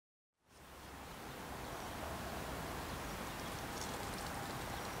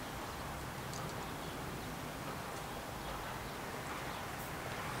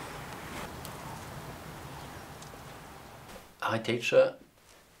architecture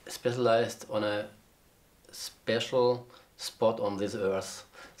specialized on a special spot on this earth.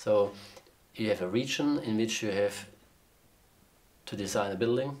 So you have a region in which you have to design a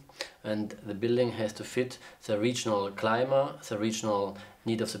building, and the building has to fit the regional climate, the regional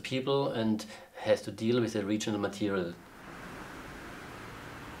need of the people, and has to deal with the regional material.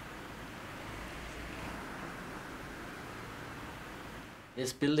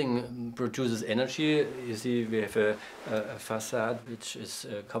 This building produces energy. You see, we have a facade which is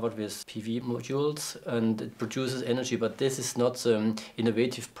covered with PV modules, and it produces energy, but this is not the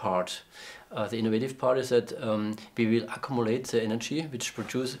innovative part. The innovative part is that we will accumulate the energy which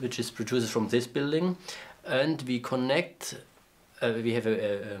is produced from this building, and we connect, we have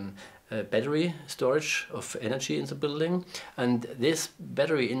a battery storage of energy in the building, and this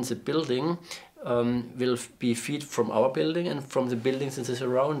battery in the building will be fed from our building and from the buildings in the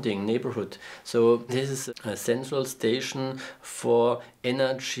surrounding neighborhood. So this is a central station for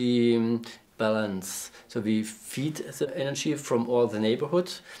energy balance. So we feed the energy from all the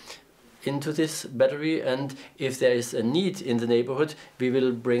neighborhood into this battery, and if there is a need in the neighborhood, we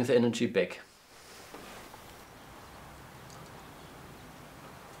will bring the energy back.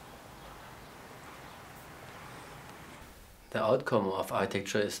 The outcome of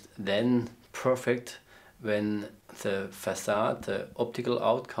architecture is then perfect when the facade, the optical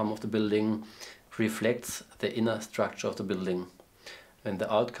outcome of the building, reflects the inner structure of the building. When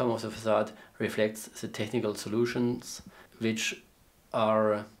the outcome of the facade reflects the technical solutions which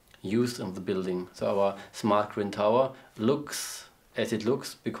are used in the building. So our smart green tower looks as it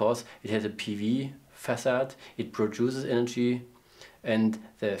looks because it has a PV facade, it produces energy, and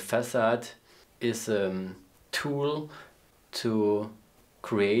the facade is a tool to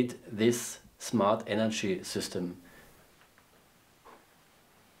create this smart energy system.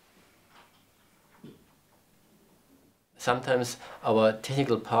 Sometimes our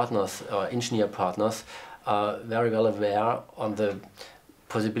technical partners, our engineer partners, are very well aware on the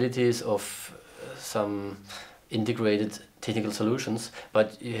possibilities of some integrated technical solutions,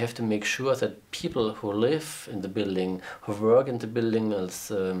 but you have to make sure that people who live in the building, who work in the building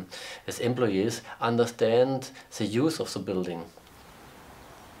as employees, understand the use of the building.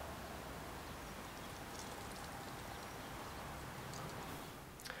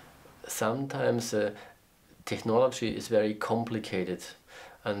 Sometimes technology is very complicated,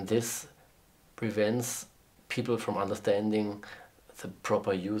 and this prevents people from understanding the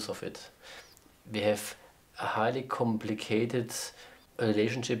proper use of it. We have a highly complicated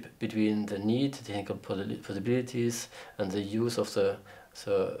relationship between the need, the technical possibilities, and the use of the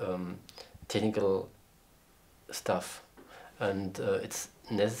technical stuff. And it's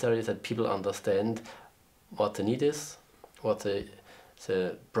necessary that people understand what the need is, what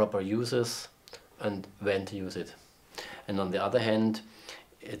the proper use is, and when to use it. And on the other hand,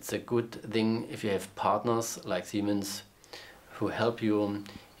 it's a good thing if you have partners like Siemens who help you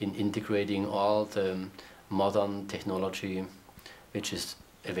in integrating all the modern technology which is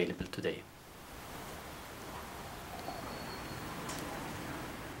available today.